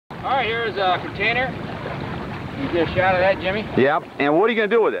All right, here's a container. You get a shot of that, Jimmy? Yep. And what are you going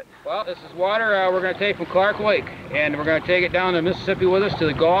to do with it? Well, this is water we're going to take from Clark Lake, and we're going to take it down the Mississippi with us to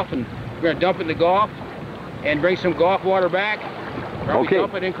the Gulf, and we're going to dump it in the Gulf and bring some Gulf water back. Probably Okay.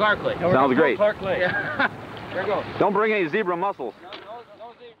 dump it in Clark Lake. Sounds great. Clark Lake. Yeah. There it goes. Don't bring any zebra mussels. No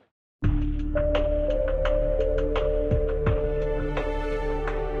zebra.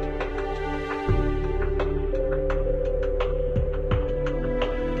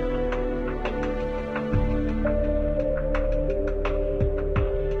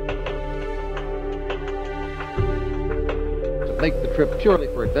 To make the trip purely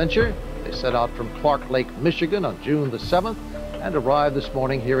for adventure, they set out from Clark Lake, Michigan on June the 7th and arrived this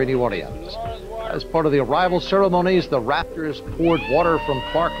morning here in New Orleans. As part of the arrival ceremonies, the rafters poured water from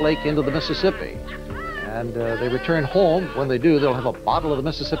Clark Lake into the Mississippi. And they return home. When they do, they'll have a bottle of the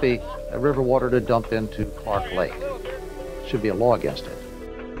Mississippi River water to dump into Clark Lake. Should be a law against it.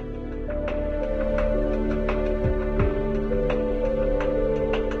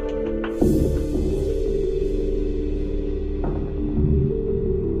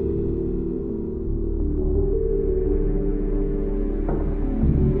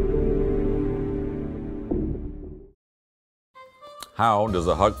 How Does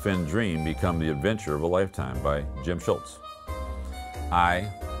a Huck Finn Dream Become the Adventure of a Lifetime by Jim Schultz. I,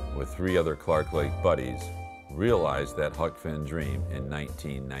 with 3 other Clark Lake buddies, realized that Huck Finn dream in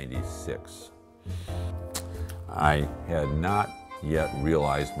 1996. I had not yet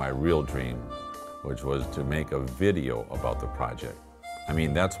realized my real dream, which was to make a video about the project. I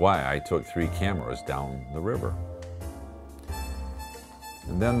mean, that's why I took 3 cameras down the river.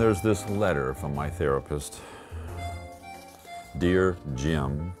 And then there's this letter from my therapist. Dear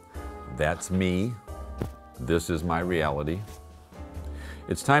Jim, that's me. This is my reality.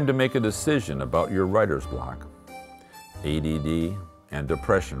 It's time to make a decision about your writer's block, ADD, and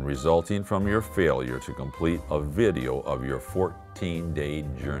depression resulting from your failure to complete a video of your 14-day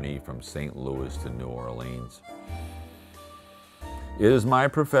journey from St. Louis to New Orleans. It is my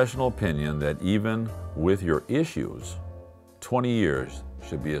professional opinion that even with your issues, 20 years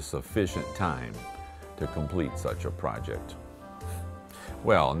should be a sufficient time to complete such a project.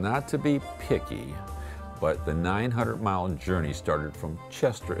 Well, not to be picky, but the 900-mile journey started from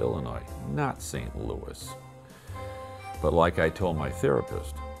Chester, Illinois, not St. Louis. But like I told my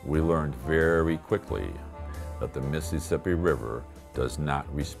therapist, we learned very quickly that the Mississippi River does not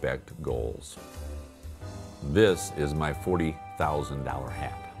respect goals. This is my $40,000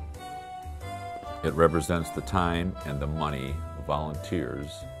 hat. It represents the time and the money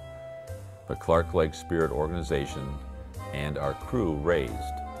volunteers, the Clark Lake Spirit Organization, and our crew raised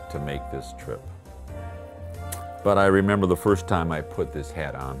to make this trip. But I remember the first time I put this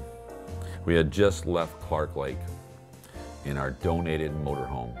hat on. We had just left Clark Lake in our donated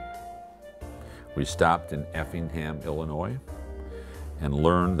motorhome. We stopped in Effingham, Illinois, and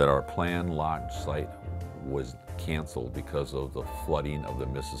learned that our planned launch site was canceled because of the flooding of the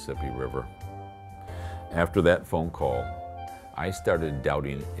Mississippi River. After that phone call, I started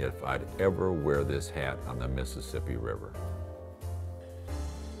doubting if I'd ever wear this hat on the Mississippi River.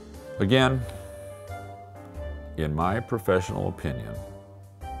 Again, in my professional opinion,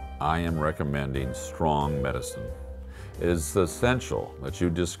 I am recommending strong medicine. It is essential that you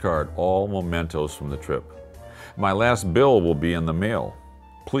discard all mementos from the trip. My last bill will be in the mail.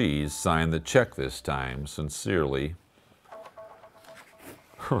 Please sign the check this time. Sincerely.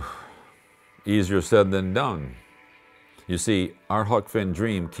 Easier said than done. You see, our Huck Finn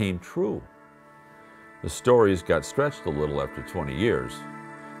dream came true. The stories got stretched a little after 20 years,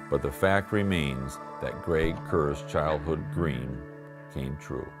 but the fact remains that Greg Kerr's childhood dream came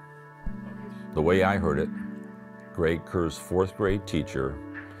true. The way I heard it, Greg Kerr's 4th grade teacher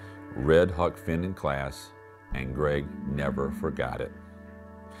read Huck Finn in class, and Greg never forgot it.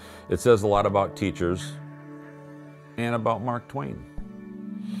 It says a lot about teachers and about Mark Twain.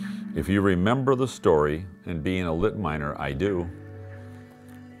 If you remember the story, and being a lit minor, I do,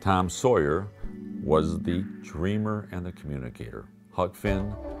 Tom Sawyer was the dreamer and the communicator. Huck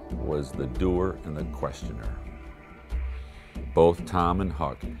Finn was the doer and the questioner. Both Tom and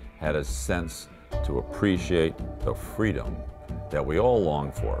Huck had a sense to appreciate the freedom that we all long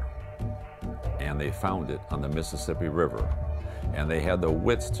for, and they found it on the Mississippi River, and they had the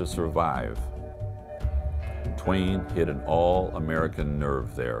wits to survive. Twain hit an all-American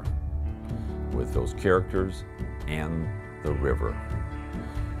nerve there with those characters and the river.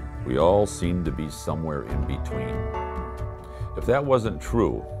 We all seem to be somewhere in between. If that wasn't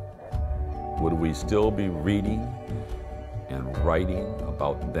true, would we still be reading and writing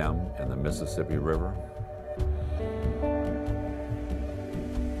about them and the Mississippi River?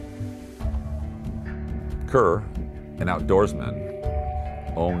 Kerr, an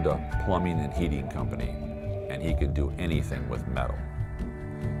outdoorsman, owned a plumbing and heating company, and he could do anything with metal.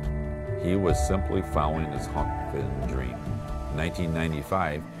 He was simply following his hunk-fin dream. In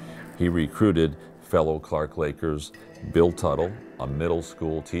 1995, he recruited fellow Clark Lakers Bill Tuttle, a middle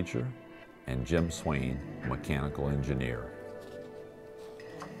school teacher, and Jim Swain, a mechanical engineer.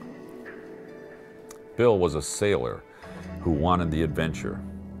 Bill was a sailor who wanted the adventure.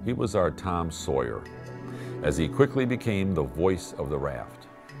 He was our Tom Sawyer, as he quickly became the voice of the raft.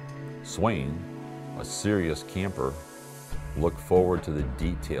 Swain, a serious camper, looked forward to the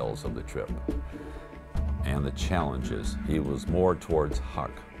details of the trip and the challenges. He was more towards Huck,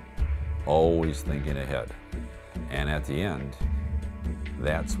 always thinking ahead. And at the end,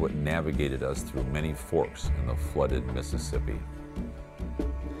 that's what navigated us through many forks in the flooded Mississippi.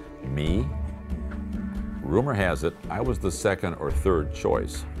 Me? Rumor has it I was the second or third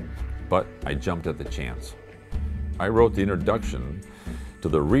choice, but I jumped at the chance. I wrote the introduction to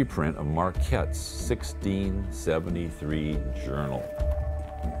the reprint of Marquette's 1673 journal.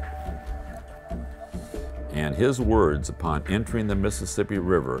 And his words upon entering the Mississippi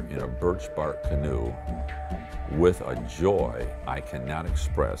River in a birch bark canoe, with a joy I cannot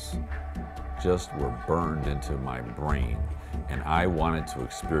express, just were burned into my brain, and I wanted to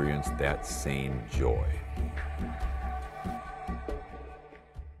experience that same joy.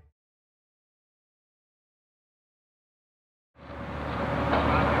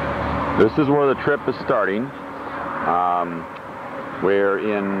 This is where the trip is starting. We're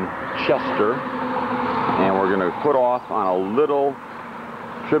in Chester, and we're going to put off on a little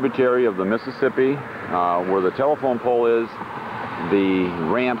tributary of the Mississippi where the telephone pole is, the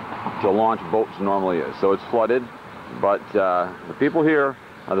ramp to launch boats normally is. So it's flooded, but the people here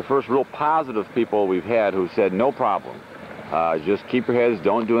are the first real positive people we've had who said no problem. Just keep your heads,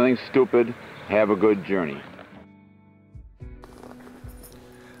 don't do anything stupid, have a good journey.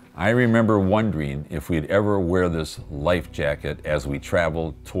 I remember wondering if we'd ever wear this life jacket as we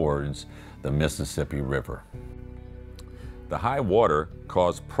traveled towards the Mississippi River. The high water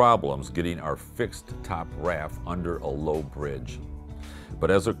caused problems getting our fixed top raft under a low bridge. But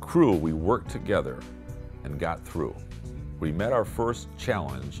as a crew, we worked together and got through. We met our first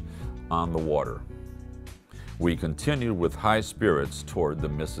challenge on the water. We continued with high spirits toward the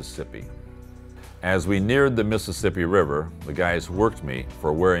Mississippi. As we neared the Mississippi River, the guys worked me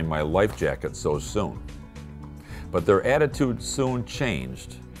for wearing my life jacket so soon. But their attitude soon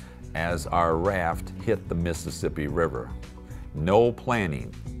changed as our raft hit the Mississippi River. No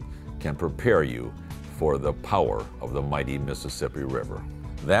planning can prepare you for the power of the mighty Mississippi River.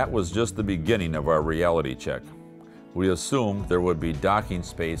 That was just the beginning of our reality check. We assumed there would be docking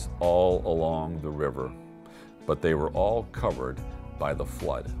space all along the river, but they were all covered by the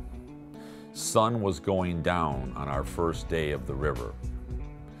flood. Sun was going down on our first day of the river,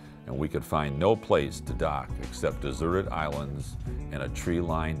 and we could find no place to dock except deserted islands and a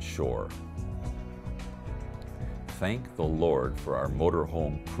tree-lined shore. Thank the Lord for our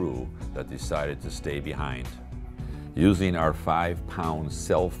motorhome crew that decided to stay behind. Using our 5-pound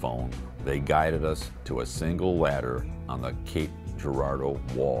cell phone, they guided us to a single ladder on the Cape Girardeau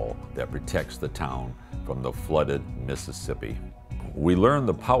wall that protects the town from the flooded Mississippi. We learned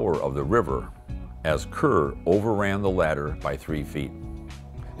the power of the river as Kerr overran the ladder by 3 feet.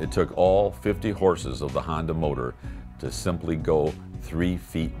 It took all 50 horses of the Honda motor to simply go 3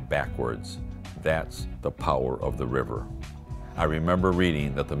 feet backwards. That's the power of the river. I remember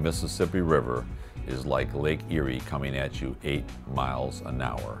reading that the Mississippi River is like Lake Erie coming at you 8 miles an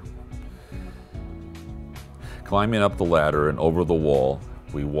hour. Climbing up the ladder and over the wall,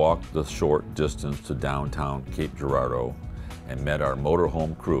 we walked the short distance to downtown Cape Girardeau and met our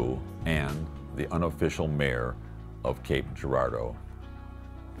motorhome crew and the unofficial mayor of Cape Girardeau.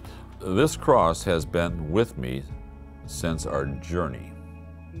 This cross has been with me since our journey.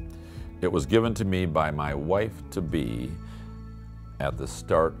 It was given to me by my wife-to-be at the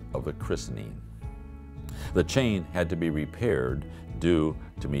start of the christening. The chain had to be repaired due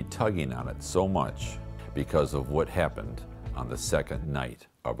to me tugging on it so much because of what happened on the second night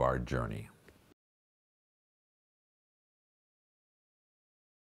of our journey.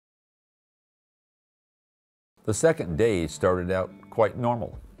 The second day started out quite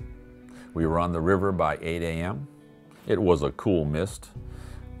normal. We were on the river by 8 a.m. It was a cool mist,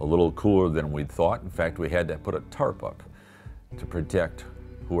 a little cooler than we'd thought. In fact, we had to put a tarp up to protect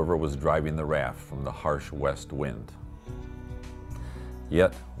whoever was driving the raft from the harsh west wind.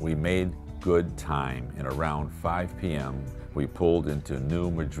 Yet we made good time, and around 5 p.m. we pulled into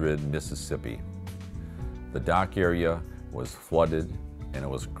New Madrid, Mississippi. The dock area was flooded and it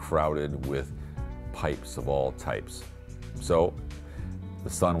was crowded with pipes of all types. So the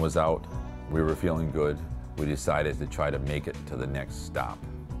sun was out, we were feeling good, we decided to try to make it to the next stop.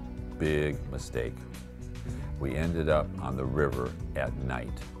 Big mistake. We ended up on the river at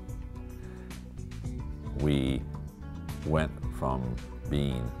night. We went from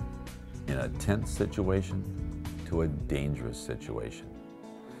being in a tense situation to a dangerous situation.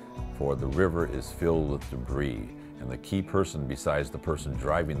 For the river is filled with debris, and the key person besides the person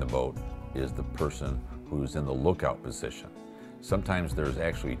driving the boat is the person who's in the lookout position. Sometimes there's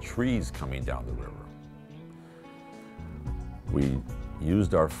actually trees coming down the river. We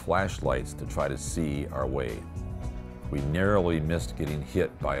used our flashlights to try to see our way. We narrowly missed getting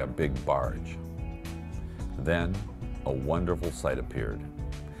hit by a big barge. Then a wonderful sight appeared.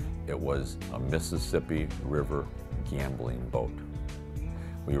 It was a Mississippi River gambling boat.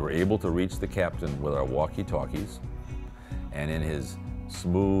 We were able to reach the captain with our walkie-talkies, and in his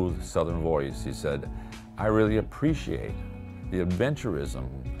smooth southern voice he said, "I really appreciate the adventurism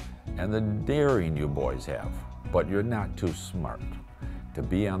and the daring you boys have, but you're not too smart. To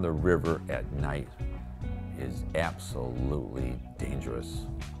be on the river at night is absolutely dangerous."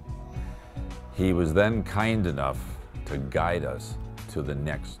 He was then kind enough to guide us to the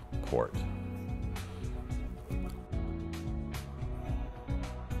next port.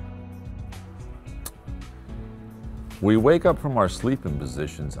 We wake up from our sleeping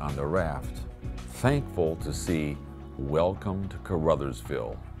positions on the raft, thankful to see "Welcome to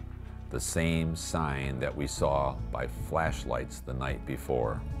Carruthersville," the same sign that we saw by flashlights the night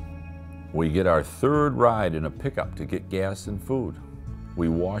before. We get our third ride in a pickup to get gas and food. We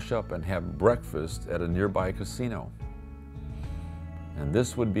wash up and have breakfast at a nearby casino. And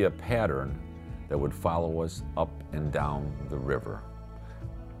this would be a pattern that would follow us up and down the river.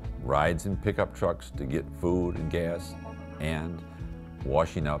 Rides in pickup trucks to get food and gas, and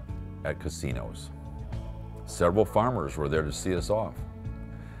washing up at casinos. Several farmers were there to see us off.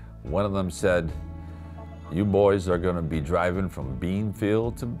 One of them said, "You boys are going to be driving from bean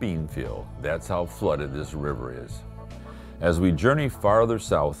field to bean field. That's how flooded this river is." As we journey farther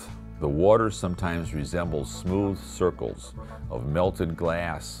south, the water sometimes resembles smooth circles of melted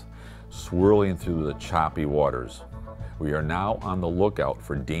glass swirling through the choppy waters. We are now on the lookout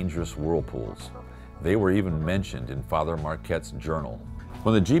for dangerous whirlpools. They were even mentioned in Father Marquette's journal.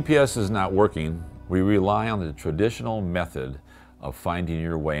 When the GPS is not working, we rely on the traditional method of finding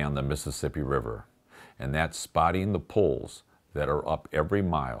your way on the Mississippi River, and that's spotting the pulls that are up every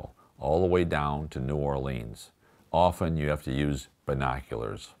mile all the way down to New Orleans. Often you have to use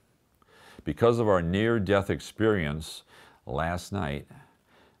binoculars. Because of our near-death experience last night,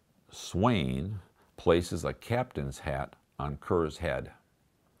 Swain places a captain's hat on Kerr's head,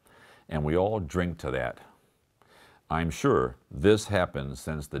 and we all drink to that. I'm sure this happened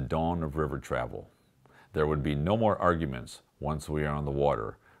since the dawn of river travel. There would be no more arguments once we are on the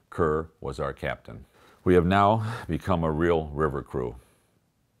water. Kerr was our captain. We have now become a real river crew.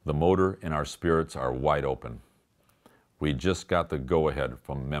 The motor and our spirits are wide open. We just got the go-ahead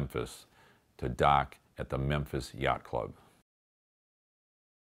from Memphis to dock at the Memphis Yacht Club.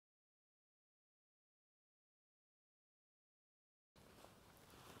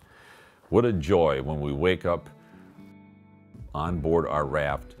 What a joy when we wake up on board our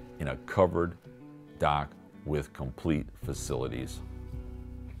raft in a covered dock with complete facilities.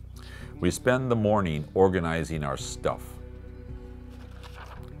 We spend the morning organizing our stuff.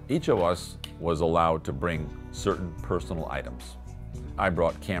 Each of us was allowed to bring certain personal items. I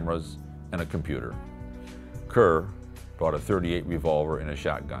brought cameras and a computer. Kerr brought a .38 revolver and a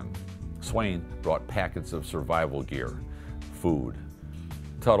shotgun. Swain brought packets of survival gear, food.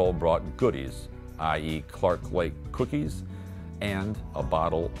 Tuttle brought goodies, i.e. Clark Lake cookies, and a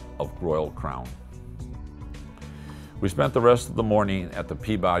bottle of Royal Crown. We spent the rest of the morning at the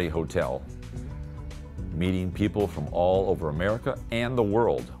Peabody Hotel, meeting people from all over America and the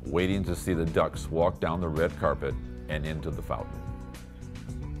world, waiting to see the ducks walk down the red carpet and into the fountain.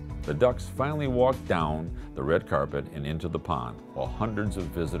 The ducks finally walked down the red carpet and into the pond, while hundreds of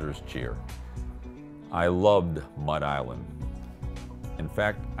visitors cheer. I loved Mud Island. In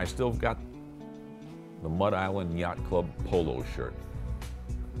fact, I still got the Mud Island Yacht Club polo shirt.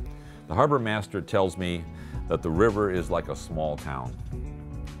 The harbor master tells me that the river is like a small town,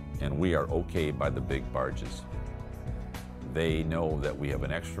 and we are okay by the big barges. They know that we have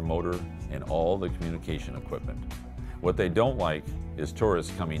an extra motor and all the communication equipment. What they don't like is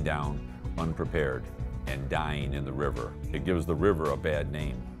tourists coming down unprepared and dying in the river. It gives the river a bad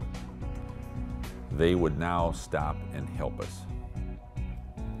name. They would now stop and help us.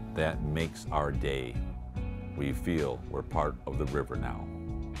 That makes our day. We feel we're part of the river now.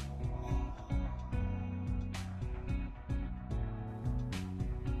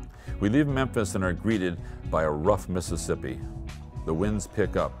 We leave Memphis and are greeted by a rough Mississippi. The winds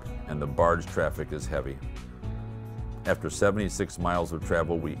pick up and the barge traffic is heavy. After 76 miles of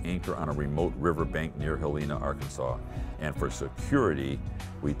travel, we anchor on a remote riverbank near Helena, Arkansas. And for security,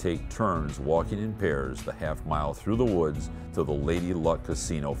 we take turns walking in pairs the half mile through the woods to the Lady Luck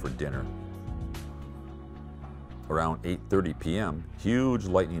Casino for dinner. Around 8:30 p.m., huge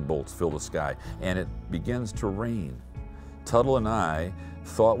lightning bolts fill the sky, and it begins to rain. Tuttle and I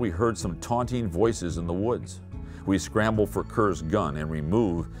thought we heard some taunting voices in the woods. We scramble for Kerr's gun and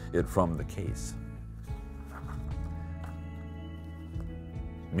remove it from the case.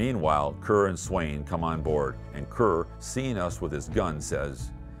 Meanwhile, Kerr and Swain come on board, and Kerr, seeing us with his gun,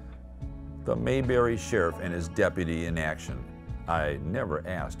 says, "The Mayberry sheriff and his deputy in action. I never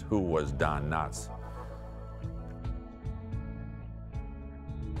asked who was Don Knotts."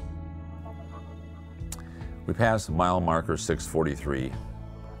 We pass mile marker 643.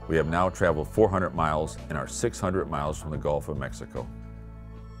 We have now traveled 400 miles and are 600 miles from the Gulf of Mexico.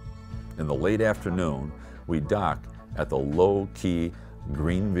 In the late afternoon, we dock at the low-key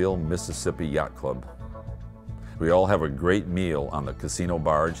Greenville, Mississippi Yacht Club. We all have a great meal on the casino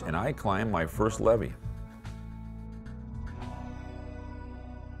barge, and I climb my first levee.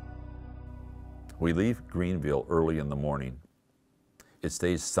 We leave Greenville early in the morning. It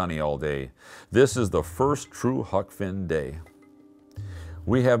stays sunny all day. This is the first true Huck Finn day.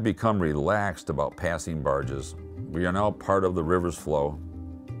 We have become relaxed about passing barges. We are now part of the river's flow.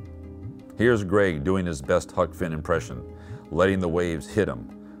 Here's Greg doing his best Huck Finn impression, letting the waves hit him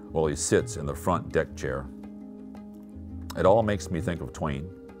while he sits in the front deck chair. It all makes me think of Twain,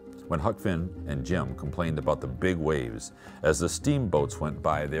 when Huck Finn and Jim complained about the big waves as the steamboats went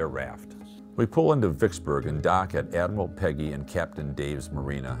by their raft. We pull into Vicksburg and dock at Admiral Peggy and Captain Dave's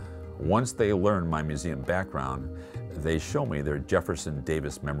marina. Once they learn my museum background, they show me their Jefferson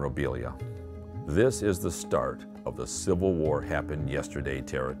Davis memorabilia. This is the start of the Civil War happened yesterday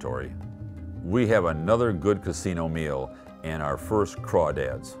territory. We have another good casino meal and our first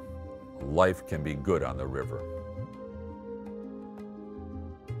crawdads. Life can be good on the river.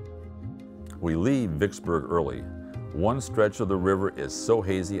 We leave Vicksburg early. One stretch of the river is so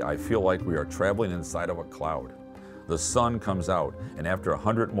hazy I feel like we are traveling inside of a cloud. The sun comes out, and after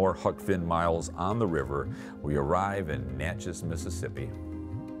 100 more Huck Finn miles on the river, we arrive in Natchez, Mississippi.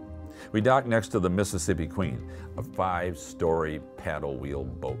 We dock next to the Mississippi Queen, a 5-story paddle wheel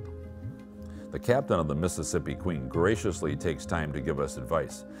boat. The captain of the Mississippi Queen graciously takes time to give us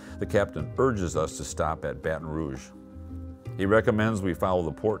advice. The captain urges us to stop at Baton Rouge. He recommends we follow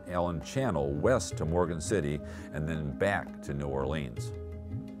the Port Allen Channel west to Morgan City and then back to New Orleans.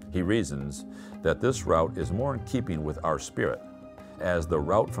 He reasons that this route is more in keeping with our spirit, as the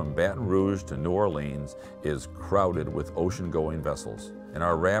route from Baton Rouge to New Orleans is crowded with ocean-going vessels, and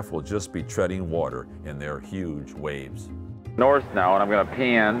our raft will just be treading water in their huge waves. North now, and I'm going to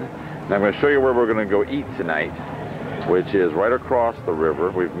pan, and I'm going to show you where we're going to go eat tonight, which is right across the river.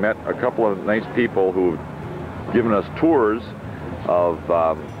 We've met a couple of nice people who've given us tours of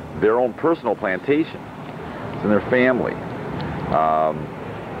their own personal plantation and their family.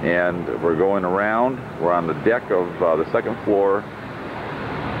 And we're going around. We're on the deck of the second floor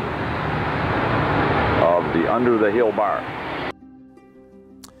of the Under the Hill Bar.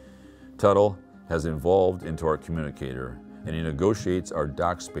 Tuttle has evolved into our communicator, and he negotiates our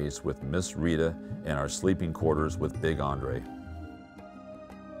dock space with Miss Rita and our sleeping quarters with Big Andre.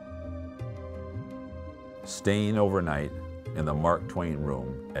 Staying overnight in the Mark Twain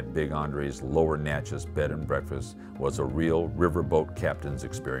room at Big Andre's Lower Natchez bed and breakfast was a real riverboat captain's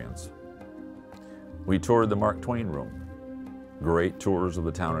experience. We toured the Mark Twain room. Great tours of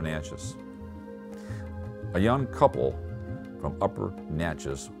the town of Natchez. A young couple from Upper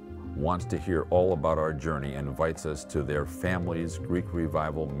Natchez wants to hear all about our journey and invites us to their family's Greek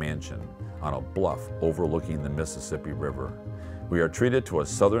Revival mansion on a bluff overlooking the Mississippi River. We are treated to a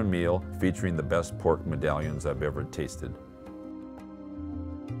southern meal featuring the best pork medallions I've ever tasted.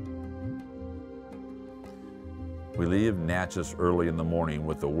 We leave Natchez early in the morning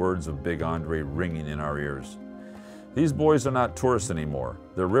with the words of Big Andre ringing in our ears. These boys are not tourists anymore.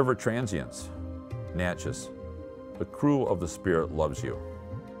 They're river transients. Natchez, the crew of the Spirit loves you.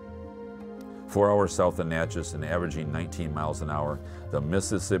 4 hours south of Natchez and averaging 19 miles an hour, the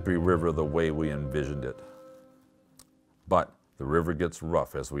Mississippi River the way we envisioned it. But the river gets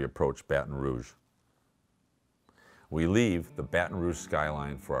rough as we approach Baton Rouge. We leave the Baton Rouge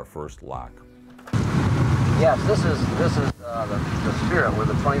skyline for our first lock. Yes, this is the Spirit with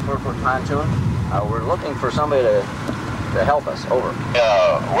the 24-foot pontoon. We're looking for somebody to help us. Over.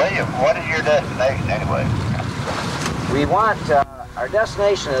 William, what is your destination anyway? We want, our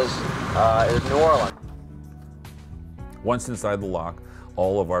destination is is New Orleans. Once inside the lock,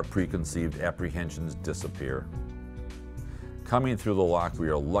 all of our preconceived apprehensions disappear. Coming through the lock, we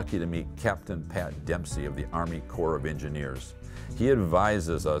are lucky to meet Captain Pat Dempsey of the Army Corps of Engineers. He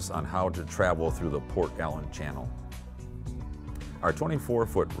advises us on how to travel through the Port Allen Channel. Our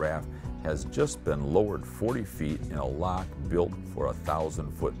 24-foot raft has just been lowered 40 feet in a lock built for a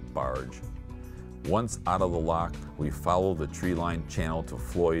 1,000-foot barge. Once out of the lock, we follow the tree-lined channel to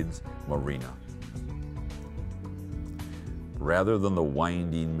Floyd's Marina. Rather than the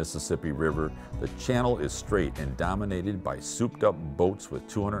winding Mississippi River, the channel is straight and dominated by souped-up boats with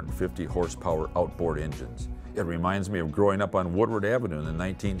 250 horsepower outboard engines. It reminds me of growing up on Woodward Avenue in the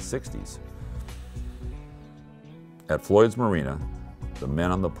 1960s. At Floyd's Marina, the men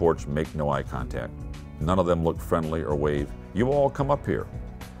on the porch make no eye contact. None of them look friendly or wave. "You all come up here."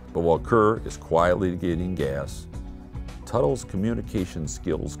 But while Kerr is quietly getting gas, Tuttle's communication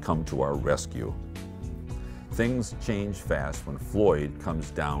skills come to our rescue. Things change fast when Floyd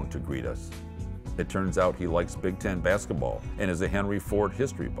comes down to greet us. It turns out he likes Big Ten basketball and is a Henry Ford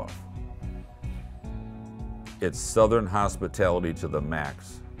history buff. It's Southern hospitality to the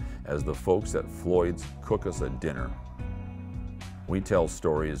max as the folks at Floyd's cook us a dinner. We tell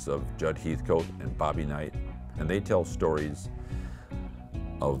stories of Judd Heathcote and Bobby Knight, and they tell stories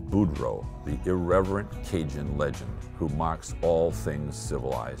of Boudreaux, the irreverent Cajun legend who mocks all things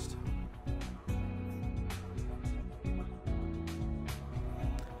civilized.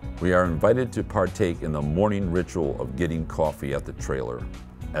 We are invited to partake in the morning ritual of getting coffee at the trailer.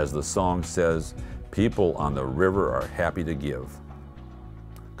 As the song says, people on the river are happy to give.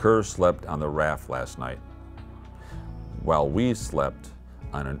 Kerr slept on the raft last night, while we slept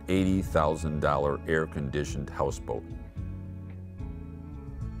on an $80,000 air-conditioned houseboat.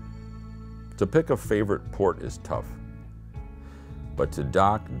 To pick a favorite port is tough, but to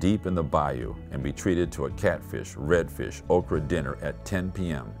dock deep in the bayou and be treated to a catfish, redfish, okra dinner at 10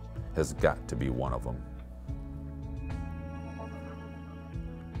 p.m. has got to be one of them.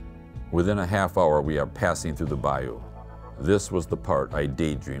 Within a half hour, we are passing through the bayou. This was the part I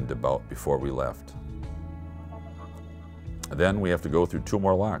daydreamed about before we left. Then we have to go through 2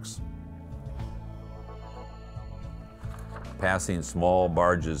 more locks. Passing small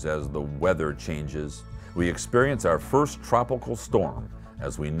barges as the weather changes, we experience our first tropical storm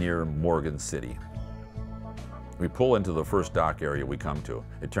as we near Morgan City. We pull into the first dock area we come to.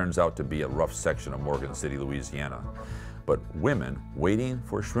 It turns out to be a rough section of Morgan City, Louisiana. But women waiting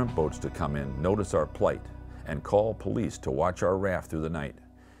for shrimp boats to come in notice our plight and call police to watch our raft through the night.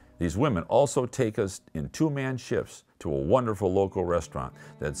 These women also take us in 2-man shifts to a wonderful local restaurant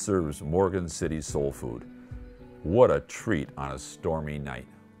that serves Morgan City soul food. What a treat on a stormy night.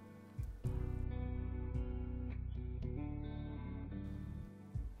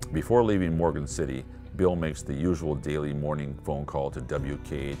 Before leaving Morgan City, Bill makes the usual daily morning phone call to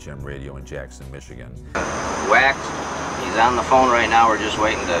WKHM Radio in Jackson, Michigan. Waxed. He's on the phone right now. We're just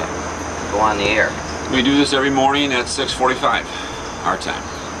waiting to go on the air. We do this every morning at 6:45, our time.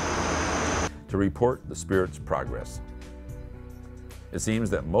 To report the Spirit's progress. It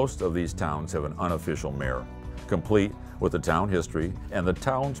seems that most of these towns have an unofficial mayor, complete with the town history and the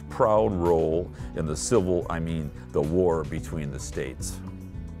town's proud role in the war between the states.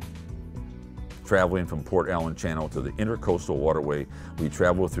 Traveling from Port Allen Channel to the Intercoastal Waterway, we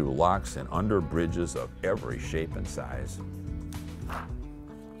travel through locks and under bridges of every shape and size.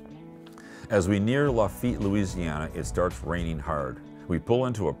 As we near Lafitte, Louisiana, it starts raining hard. We pull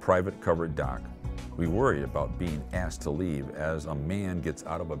into a private covered dock. We worry about being asked to leave as a man gets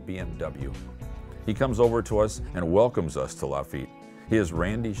out of a BMW. He comes over to us and welcomes us to Lafitte. He is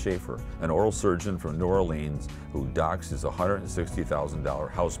Randy Schaefer, an oral surgeon from New Orleans who docks his $160,000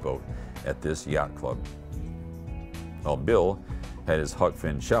 houseboat at this yacht club. While Bill had his Huck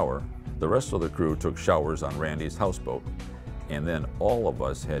Finn shower, the rest of the crew took showers on Randy's houseboat, and then all of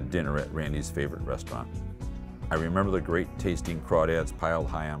us had dinner at Randy's favorite restaurant. I remember the great tasting crawdads piled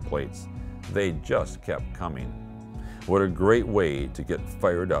high on plates. They just kept coming. What a great way to get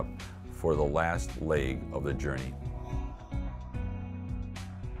fired up for the last leg of the journey.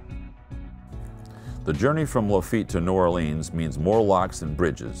 The journey from Lafitte to New Orleans means more locks and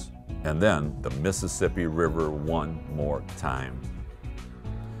bridges, and then the Mississippi River one more time.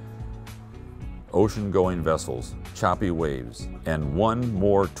 Ocean-going vessels, choppy waves, and one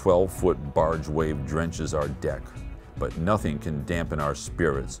more 12-foot barge wave drenches our deck, but nothing can dampen our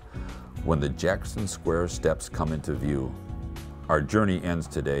spirits when the Jackson Square steps come into view. Our journey ends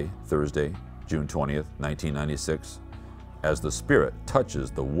today, Thursday, June 20th, 1996, as the Spirit touches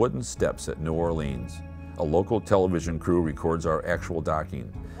the wooden steps at New Orleans. a local television crew records our actual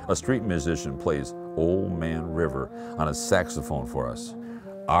docking. A street musician plays Old Man River on a saxophone for us.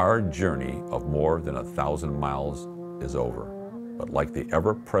 Our journey of more than 1,000 miles is over. But like the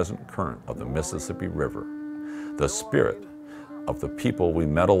ever-present current of the Mississippi River, the spirit of the people we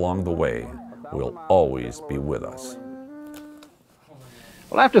met along the way will always be with us.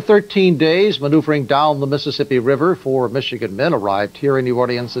 Well, after 13 days maneuvering down the Mississippi River, 4 Michigan men arrived here in New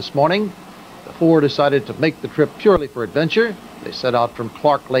Orleans this morning. The 4 decided to make the trip purely for adventure. They set out from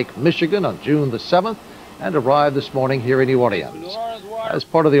Clark Lake, Michigan on June the 7th and arrived this morning here in New Orleans. As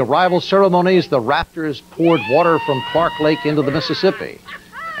part of the arrival ceremonies, the rafters poured water from Clark Lake into the Mississippi.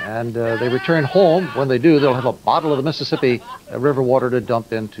 And they return home. When they do, they'll have a bottle of the Mississippi River water to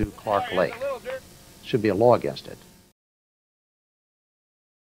dump into Clark Lake. Should be a law against it.